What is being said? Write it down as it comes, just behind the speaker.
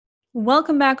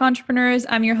Welcome back, entrepreneurs.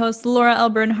 I'm your host, Laura L.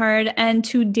 Bernhard, and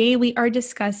today we are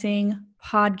discussing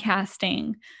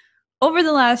podcasting. Over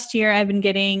the last year, I've been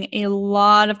getting a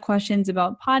lot of questions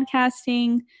about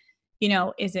podcasting.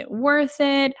 Is it worth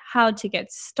it? How to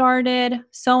get started?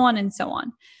 So on and so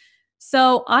on.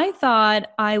 So I thought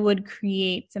I would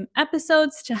create some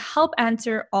episodes to help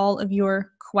answer all of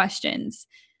your questions.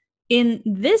 In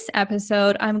this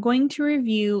episode, I'm going to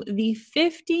review the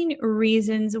 15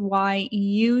 reasons why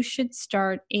you should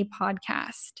start a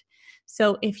podcast.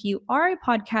 So, if you are a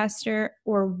podcaster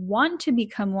or want to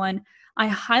become one, I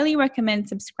highly recommend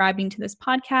subscribing to this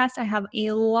podcast. I have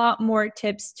a lot more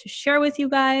tips to share with you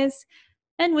guys.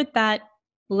 And with that,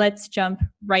 let's jump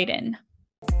right in.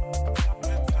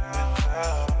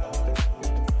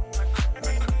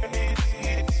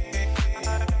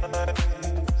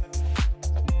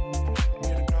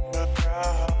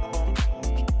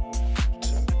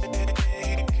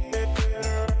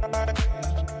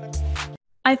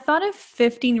 I thought of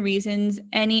 15 reasons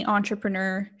any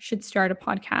entrepreneur should start a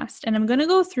podcast, and I'm going to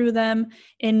go through them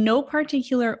in no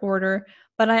particular order,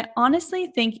 but I honestly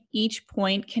think each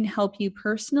point can help you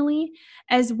personally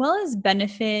as well as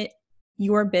benefit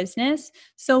your business.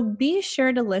 So be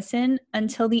sure to listen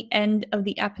until the end of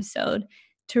the episode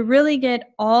to really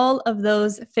get all of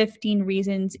those 15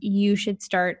 reasons you should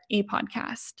start a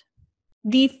podcast.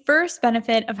 The first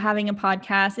benefit of having a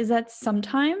podcast is that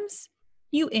sometimes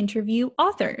you interview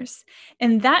authors,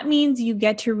 and that means you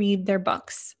get to read their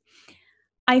books.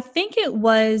 I think it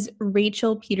was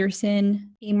Rachel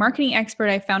Peterson, a marketing expert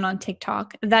I found on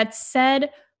TikTok, that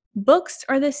said books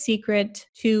are the secret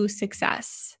to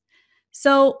success.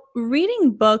 So,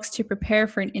 reading books to prepare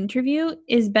for an interview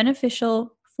is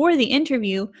beneficial for the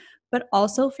interview, but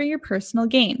also for your personal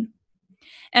gain.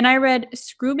 And I read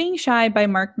Screw Being Shy by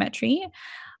Mark Metry.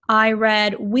 I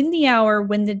read Win the Hour,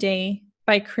 Win the Day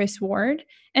by Chris Ward.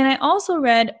 And I also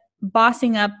read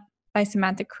Bossing Up by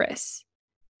Samantha Chris.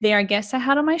 They are guests I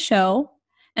had on my show,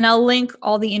 and I'll link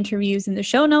all the interviews in the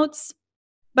show notes.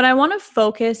 But I want to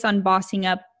focus on Bossing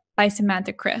Up by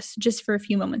Samantha Chris just for a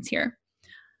few moments here.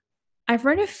 I've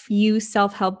read a few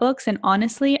self-help books, and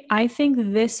honestly, I think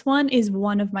this one is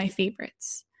one of my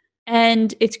favorites.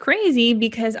 And it's crazy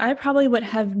because I probably would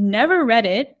have never read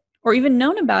it or even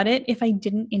known about it if I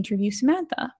didn't interview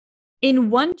Samantha.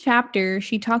 In one chapter,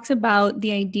 she talks about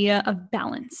the idea of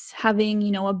balance,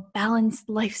 having, a balanced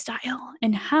lifestyle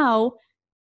and how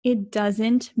it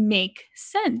doesn't make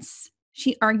sense.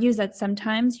 She argues that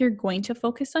sometimes you're going to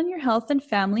focus on your health and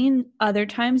family, and other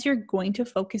times you're going to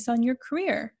focus on your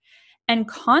career. And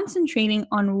concentrating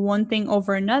on one thing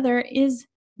over another is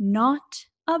not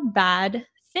a bad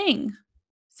thing.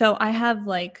 So I have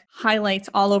highlights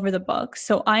all over the book.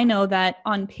 So I know that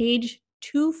on page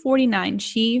 249,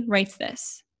 she writes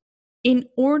this: in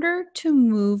order to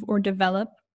move or develop,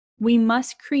 we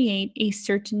must create a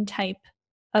certain type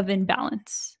of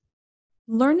imbalance.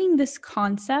 Learning this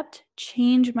concept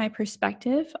changed my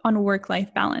perspective on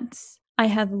work-life balance. I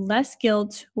have less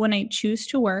guilt when I choose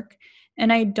to work,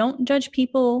 and I don't judge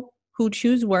people who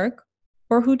choose work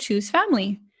or who choose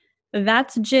family.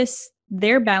 That's just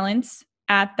their balance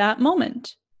at that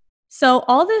moment. So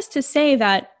all this to say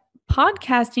that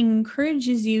podcasting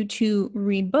encourages you to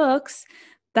read books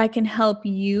that can help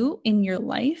you in your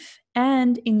life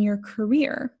and in your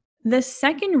career. The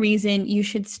second reason you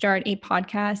should start a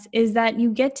podcast is that you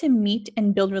get to meet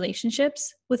and build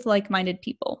relationships with like-minded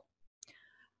people.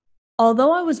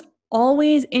 Although I was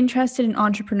always interested in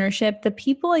entrepreneurship, the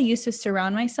people I used to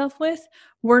surround myself with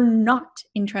were not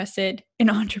interested in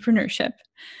entrepreneurship.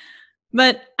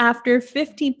 But after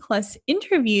 50 plus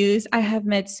interviews, I have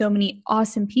met so many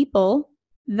awesome people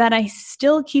that I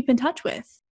still keep in touch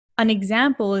with. An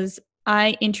example is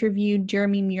I interviewed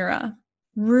Jeremy Mura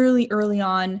really early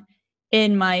on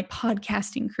in my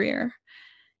podcasting career.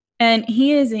 And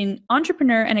he is an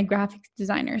entrepreneur and a graphic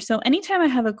designer. So anytime I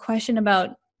have a question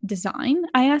about design,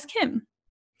 I ask him.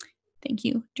 Thank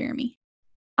you, Jeremy.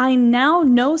 I now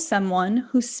know someone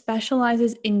who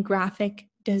specializes in graphic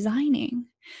designing.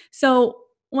 So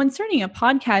when starting a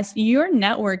podcast, your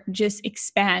network just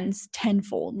expands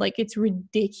tenfold. It's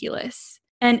ridiculous.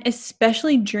 And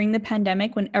especially during the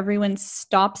pandemic, when everyone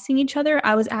stopped seeing each other,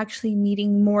 I was actually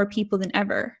meeting more people than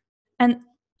ever. And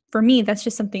for me, that's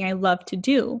just something I love to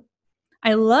do.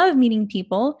 I love meeting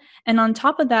people. And on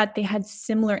top of that, they had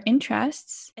similar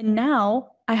interests. And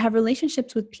now I have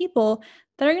relationships with people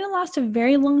that are going to last a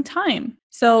very long time.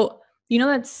 So,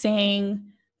 that saying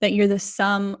that you're the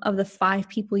sum of the 5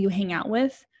 people you hang out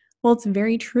with? Well, it's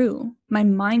very true. My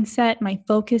mindset, my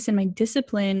focus, and my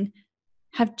discipline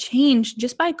have changed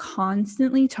just by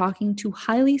constantly talking to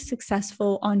highly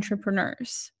successful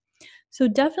entrepreneurs. So,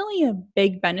 definitely a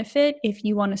big benefit if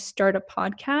you want to start a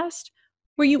podcast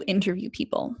where you interview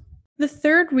people. The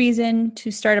third reason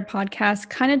to start a podcast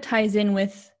kind of ties in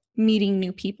with meeting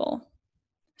new people.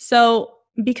 So,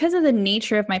 because of the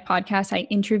nature of my podcast, I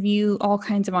interview all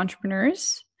kinds of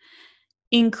entrepreneurs,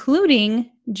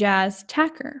 including Jazz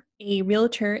Tacker, a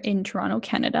realtor in Toronto,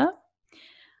 Canada.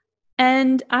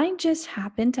 And I just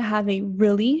happen to have a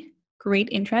really great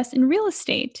interest in real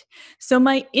estate. So,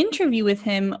 my interview with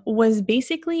him was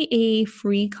basically a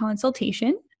free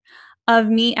consultation of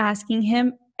me asking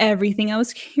him everything I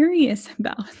was curious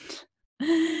about.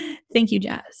 Thank you,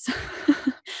 Jazz.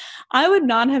 I would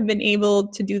not have been able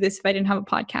to do this if I didn't have a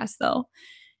podcast, though.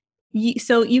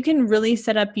 So you can really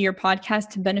set up your podcast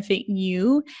to benefit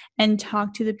you and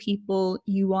talk to the people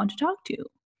you want to talk to.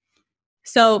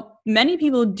 So many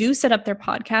people do set up their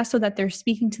podcast so that they're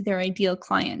speaking to their ideal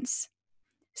clients.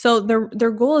 So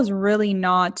their goal is really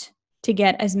not to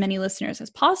get as many listeners as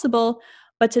possible,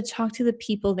 but to talk to the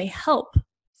people they help.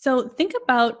 So think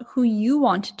about who you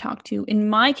want to talk to. In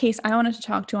my case, I wanted to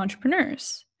talk to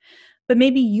entrepreneurs, but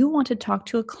maybe you want to talk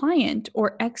to a client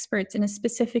or experts in a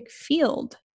specific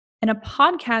field, and a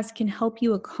podcast can help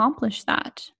you accomplish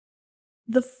that.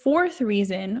 The fourth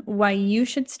reason why you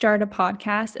should start a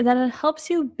podcast is that it helps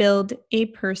you build a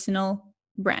personal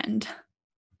brand.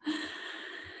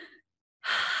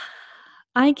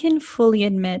 I can fully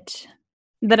admit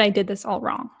that I did this all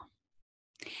wrong.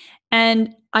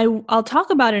 And I'll talk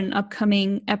about it in an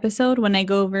upcoming episode when I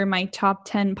go over my top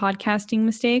 10 podcasting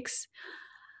mistakes,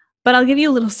 but I'll give you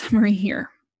a little summary here.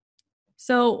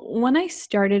 So when I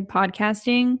started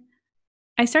podcasting,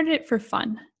 I started it for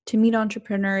fun, to meet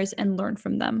entrepreneurs and learn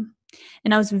from them.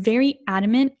 And I was very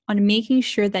adamant on making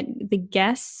sure that the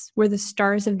guests were the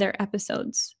stars of their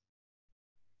episodes.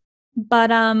 But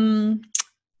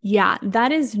yeah,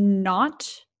 that is not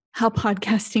how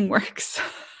podcasting works.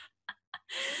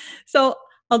 So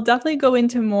I'll definitely go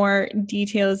into more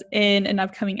details in an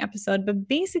upcoming episode, but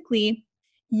basically,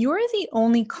 you're the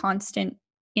only constant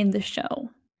in the show.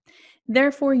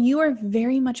 Therefore, you are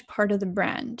very much part of the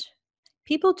brand.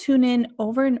 People tune in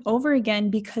over and over again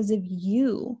because of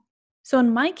you. So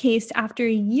in my case, after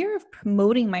a year of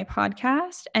promoting my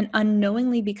podcast and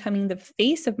unknowingly becoming the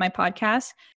face of my podcast,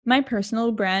 my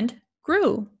personal brand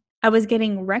grew. I was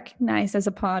getting recognized as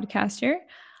a podcaster.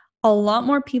 A lot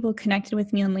more people connected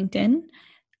with me on LinkedIn.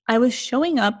 I was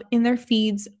showing up in their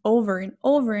feeds over and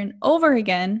over and over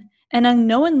again. And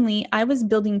unknowingly, I was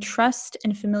building trust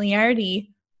and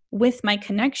familiarity with my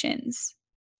connections.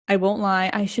 I won't lie,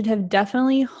 I should have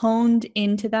definitely honed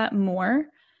into that more.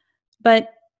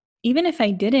 But even if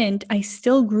I didn't, I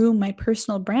still grew my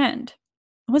personal brand.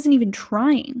 I wasn't even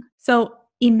trying. So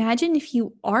imagine if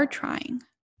you are trying.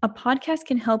 A podcast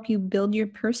can help you build your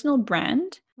personal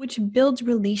brand, which builds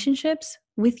relationships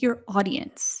with your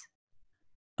audience.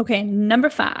 Okay, number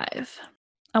 5.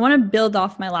 I want to build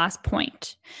off my last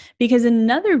point because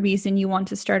another reason you want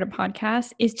to start a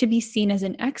podcast is to be seen as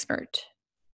an expert.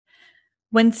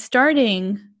 When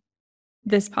starting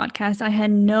this podcast, I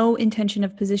had no intention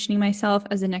of positioning myself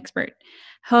as an expert.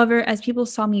 However, as people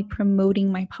saw me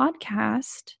promoting my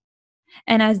podcast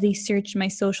and as they searched my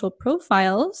social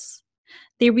profiles,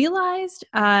 they realized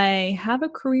I have a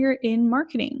career in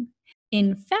marketing.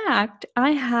 In fact,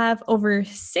 I have over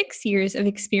 6 years of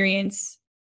experience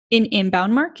in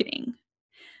inbound marketing.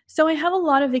 So I have a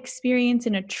lot of experience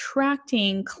in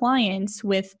attracting clients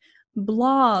with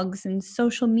blogs and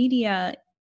social media,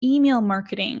 email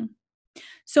marketing.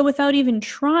 So without even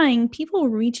trying, people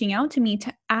were reaching out to me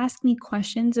to ask me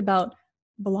questions about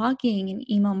blogging and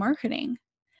email marketing.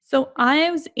 So I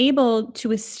was able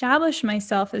to establish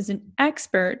myself as an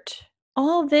expert.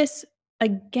 All this,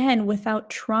 again, without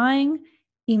trying.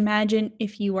 Imagine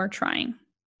if you are trying.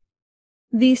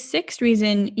 The sixth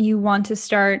reason you want to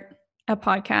start a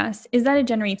podcast is that it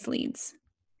generates leads.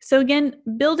 So again,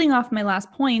 building off my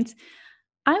last points,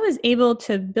 I was able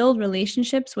to build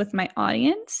relationships with my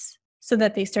audience so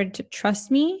that they started to trust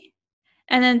me.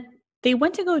 And then they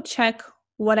went to go check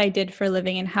what I did for a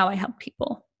living and how I help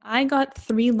people. I got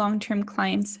 3 long-term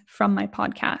clients from my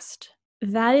podcast.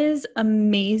 That is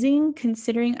amazing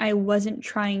considering I wasn't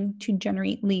trying to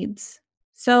generate leads.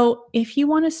 So if you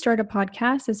want to start a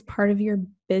podcast as part of your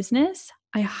business,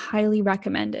 I highly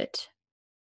recommend it.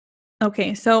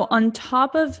 Okay, so on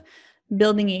top of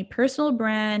building a personal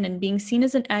brand and being seen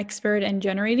as an expert and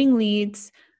generating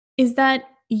leads, is that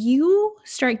you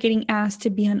start getting asked to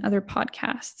be on other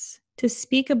podcasts to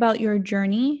speak about your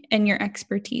journey and your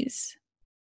expertise.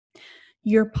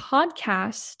 Your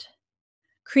podcast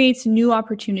creates new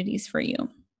opportunities for you.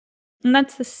 And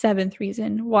that's the 7th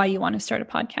reason why you want to start a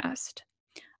podcast.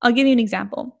 I'll give you an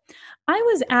example. I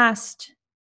was asked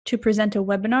to present a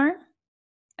webinar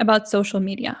about social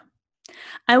media.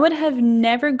 I would have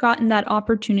never gotten that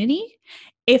opportunity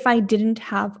if I didn't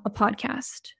have a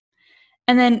podcast.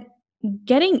 And then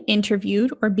getting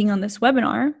interviewed or being on this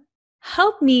webinar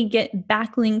helped me get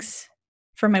backlinks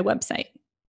for my website.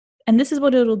 And this is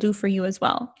what it'll do for you as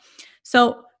well.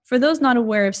 So for those not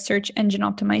aware of search engine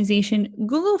optimization,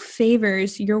 Google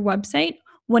favors your website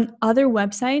when other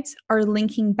websites are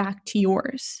linking back to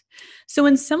yours. So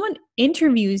when someone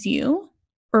interviews you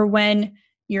or when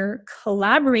you're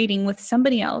collaborating with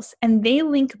somebody else and they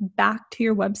link back to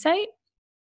your website,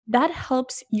 that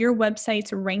helps your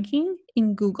website's ranking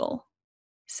in Google.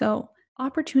 So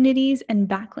opportunities and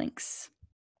backlinks.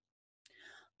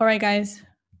 All right, guys,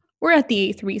 we're at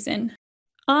the 8th reason.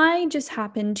 I just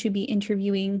happen to be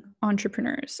interviewing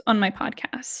entrepreneurs on my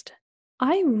podcast.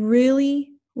 I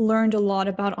really learned a lot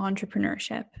about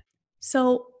entrepreneurship.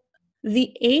 So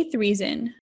the 8th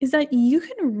reason is that you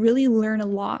can really learn a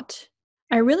lot.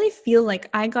 I really feel like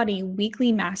I got a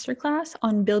weekly masterclass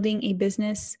on building a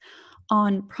business,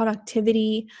 on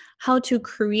productivity, how to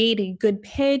create a good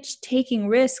pitch, taking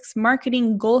risks,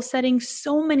 marketing, goal setting,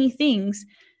 so many things.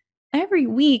 Every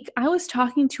week, I was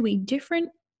talking to a different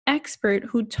expert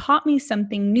who taught me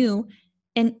something new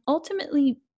and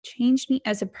ultimately changed me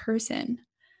as a person.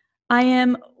 I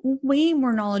am way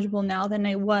more knowledgeable now than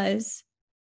I was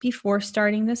before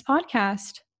starting this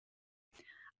podcast.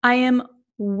 I am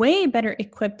way better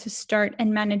equipped to start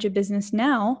and manage a business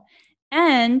now,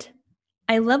 and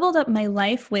I leveled up my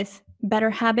life with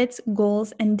better habits,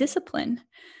 goals, and discipline.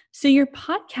 So your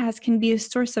podcast can be a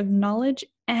source of knowledge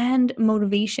and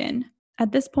motivation.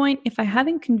 At this point, if I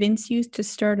haven't convinced you to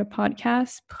start a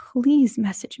podcast, please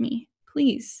message me,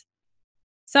 please.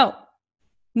 So,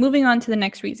 moving on to the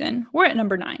next reason, we're at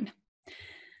number 9.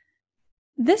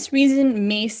 This reason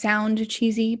may sound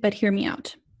cheesy, but hear me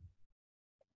out.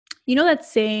 You know that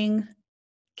saying,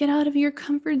 get out of your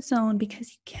comfort zone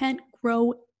because you can't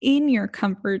grow in your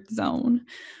comfort zone?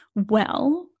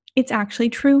 Well, it's actually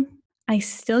true. I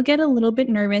still get a little bit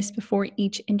nervous before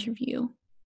each interview.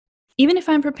 Even if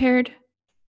I'm prepared,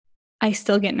 I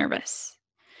still get nervous.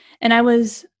 And I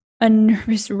was a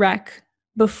nervous wreck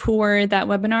before that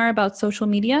webinar about social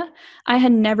media. I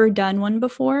had never done one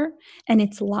before, and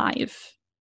it's live.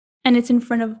 And it was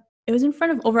in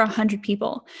front of over 100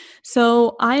 people.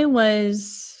 So I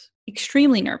was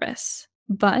extremely nervous,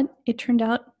 but it turned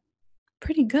out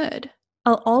pretty good.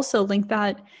 I'll also link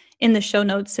that in the show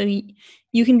notes so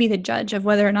you can be the judge of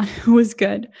whether or not it was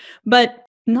good. But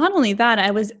not only that, I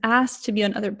was asked to be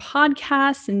on other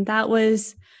podcasts, and that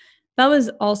was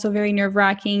also very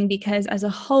nerve-wracking because as a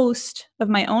host of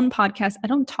my own podcast, I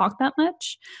don't talk that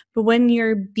much, but when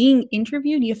you're being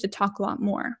interviewed, you have to talk a lot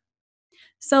more.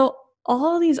 So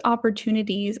all these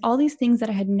opportunities, all these things that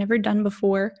I had never done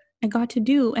before, I got to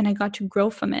do, and I got to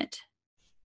grow from it.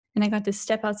 And I got to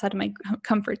step outside of my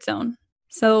comfort zone.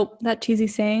 So that cheesy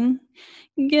saying,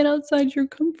 get outside your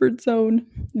comfort zone.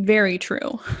 Very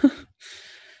true.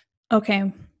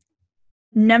 Okay.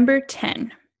 Number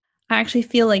 10. I actually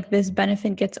feel like this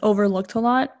benefit gets overlooked a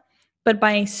lot, but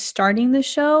by starting the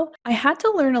show, I had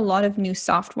to learn a lot of new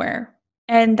software,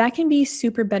 and that can be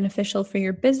super beneficial for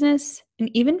your business and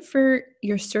even for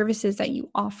your services that you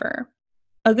offer.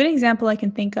 A good example I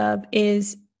can think of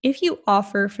is if you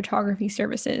offer photography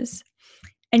services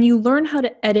and you learn how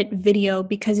to edit video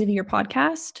because of your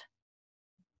podcast,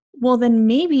 well, then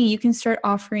maybe you can start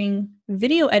offering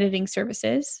video editing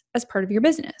services as part of your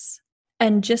business.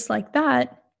 And just like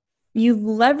that, you've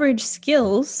leveraged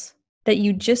skills that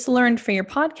you just learned for your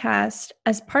podcast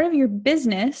as part of your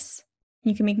business.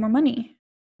 You can make more money.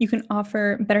 You can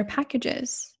offer better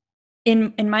packages.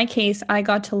 In my case, I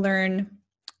got to learn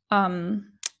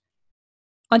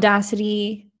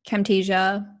Audacity,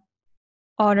 Camtasia,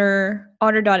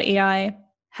 Otter.ai,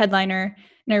 Headliner,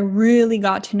 and I really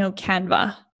got to know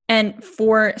Canva. And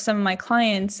for some of my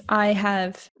clients, I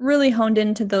have really honed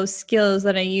into those skills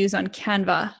that I use on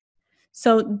Canva.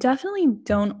 So definitely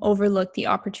don't overlook the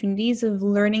opportunities of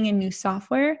learning a new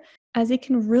software, as it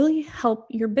can really help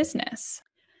your business.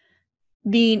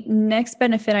 The next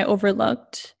benefit I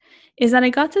overlooked is that I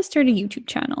got to start a YouTube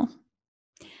channel.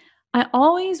 I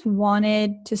always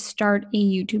wanted to start a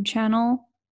YouTube channel,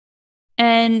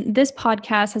 and this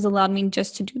podcast has allowed me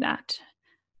just to do that.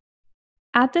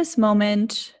 At this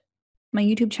moment, my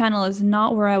YouTube channel is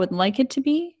not where I would like it to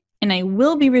be, and I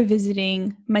will be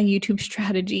revisiting my YouTube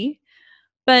strategy.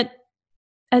 But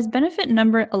as benefit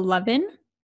number 11,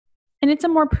 and it's a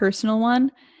more personal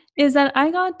one, is that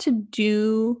I got to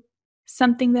do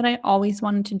something that I always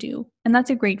wanted to do, and that's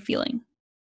a great feeling.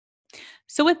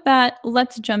 So, with that,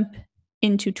 let's jump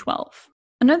into 12.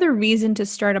 Another reason to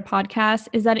start a podcast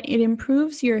is that it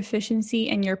improves your efficiency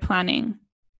and your planning.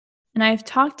 And I've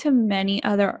talked to many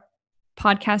other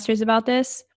podcasters about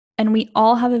this, and we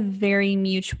all have a very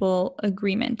mutual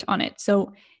agreement on it.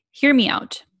 So, hear me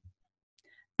out.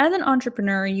 As an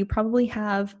entrepreneur, you probably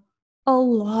have a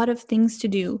lot of things to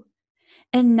do,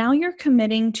 and now you're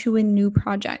committing to a new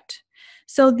project.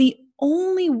 So, the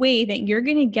only way that you're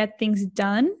going to get things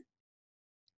done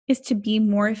is to be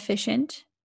more efficient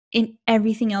in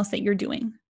everything else that you're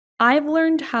doing. I've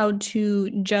learned how to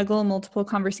juggle multiple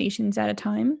conversations at a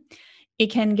time. It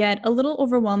can get a little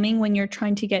overwhelming when you're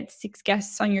trying to get 6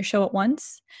 guests on your show at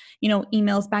once,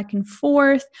 emails back and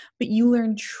forth, but you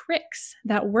learn tricks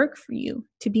that work for you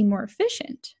to be more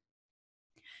efficient.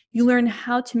 You learn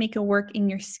how to make it work in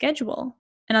your schedule.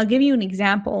 And I'll give you an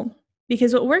example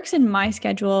because what works in my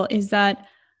schedule is that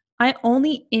I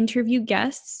only interview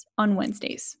guests on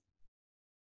Wednesdays.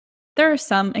 There are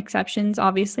some exceptions,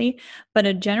 obviously, but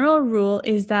a general rule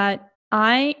is that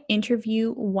I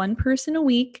interview one person a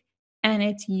week, and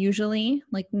it's usually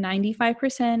like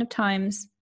 95% of times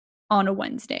on a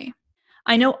Wednesday.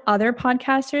 I know other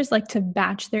podcasters like to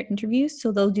batch their interviews,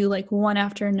 so they'll do like one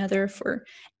after another for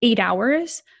 8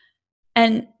 hours,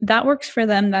 and that works for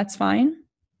them, that's fine.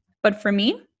 But for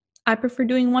me, I prefer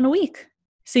doing one a week.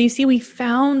 So you see, we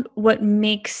found what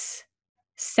makes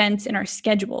sense in our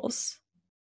schedules,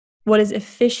 what is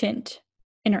efficient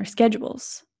in our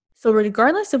schedules. So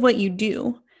regardless of what you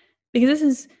do, because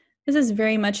this is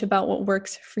very much about what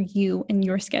works for you and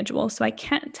your schedule. So I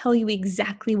can't tell you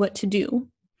exactly what to do,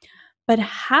 but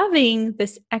having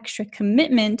this extra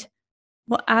commitment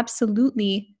will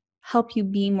absolutely help you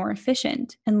be more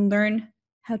efficient and learn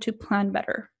how to plan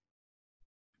better.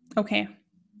 Okay,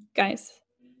 guys,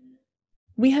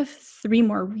 we have 3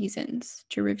 more reasons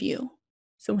to review.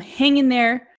 So hang in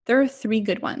there. There are 3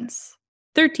 good ones.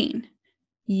 13,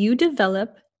 you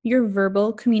develop your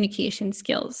verbal communication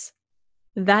skills.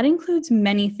 That includes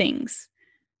many things.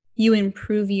 You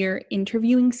improve your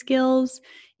interviewing skills,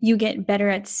 you get better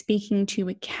at speaking to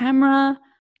a camera.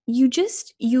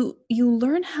 You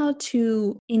learn how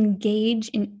to engage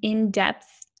in in-depth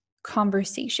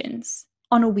conversations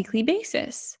on a weekly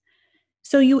basis.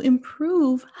 So you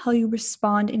improve how you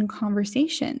respond in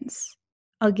conversations.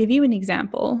 I'll give you an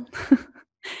example.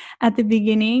 At the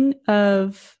beginning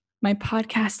of my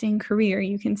podcasting career,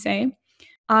 you can say,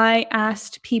 I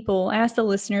asked the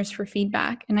listeners for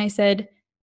feedback, and I said,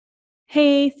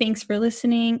 hey, thanks for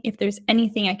listening. If there's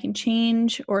anything I can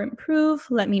change or improve,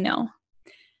 let me know.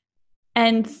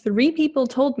 And 3 people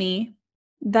told me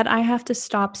that I have to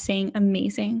stop saying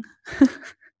amazing.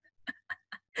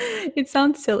 It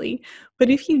sounds silly, but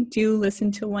if you do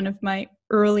listen to one of my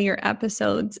earlier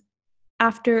episodes,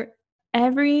 after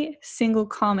every single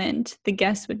comment the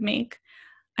guest would make,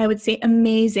 I would say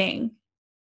amazing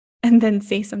and then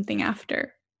say something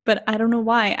after. But I don't know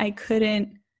why I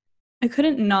couldn't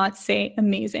not say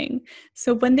amazing.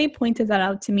 So when they pointed that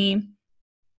out to me,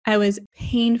 I was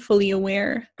painfully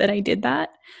aware that I did that.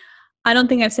 I don't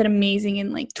think I've said amazing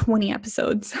in like 20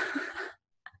 episodes.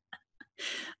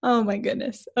 Oh my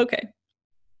goodness. Okay.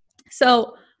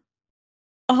 So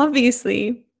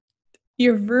obviously,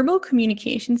 your verbal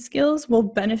communication skills will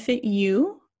benefit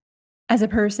you as a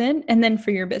person and then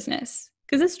for your business,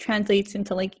 because this translates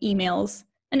into like emails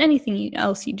and anything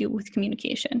else you do with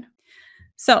communication.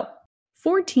 So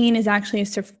 14 is actually a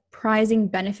surprising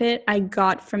benefit I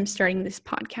got from starting this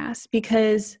podcast,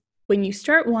 because when you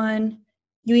start one,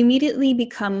 you immediately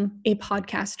become a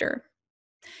podcaster.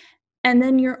 And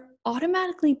then you're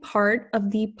automatically part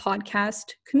of the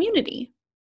podcast community.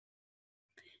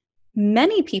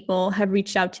 Many people have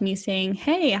reached out to me saying,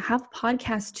 hey, I have a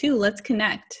podcast too, let's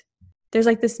connect. There's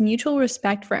like this mutual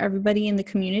respect for everybody in the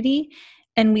community,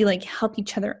 and we like help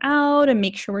each other out and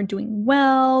make sure we're doing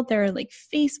well. There are like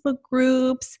Facebook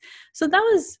groups. So that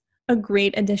was a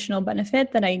great additional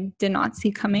benefit that I did not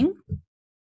see coming.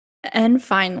 And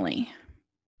finally,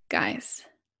 guys,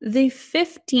 the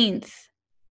 15th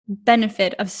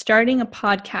benefit of starting a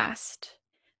podcast.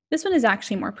 This one is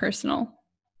actually more personal,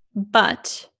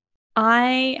 but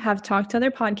I have talked to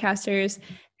other podcasters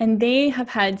and they have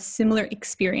had similar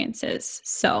experiences.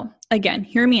 So again,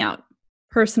 hear me out.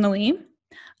 Personally,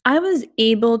 I was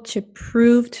able to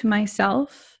prove to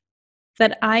myself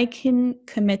that I can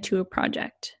commit to a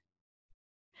project.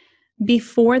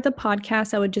 Before the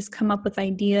podcast, I would just come up with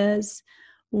ideas,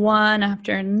 one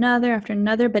after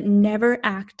another, but never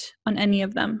act on any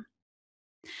of them.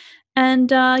 And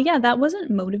that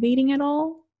wasn't motivating at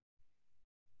all.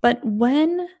 But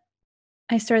when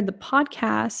I started the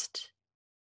podcast,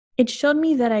 it showed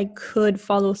me that I could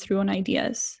follow through on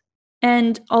ideas.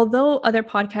 And although other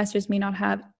podcasters may not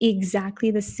have exactly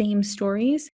the same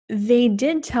stories, they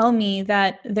did tell me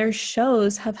that their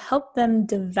shows have helped them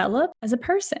develop as a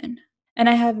person. And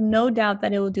I have no doubt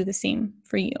that it will do the same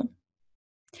for you.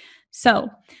 So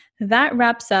that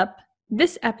wraps up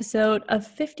this episode of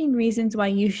 15 Reasons Why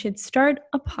You Should Start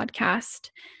a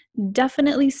Podcast.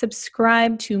 Definitely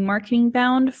subscribe to Marketing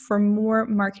Bound for more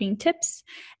marketing tips.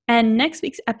 And next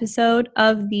week's episode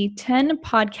of the 10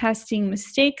 podcasting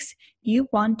mistakes you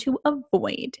want to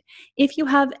avoid. If you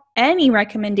have any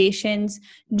recommendations,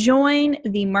 join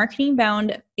the Marketing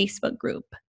Bound Facebook group.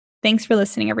 Thanks for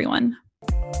listening, everyone.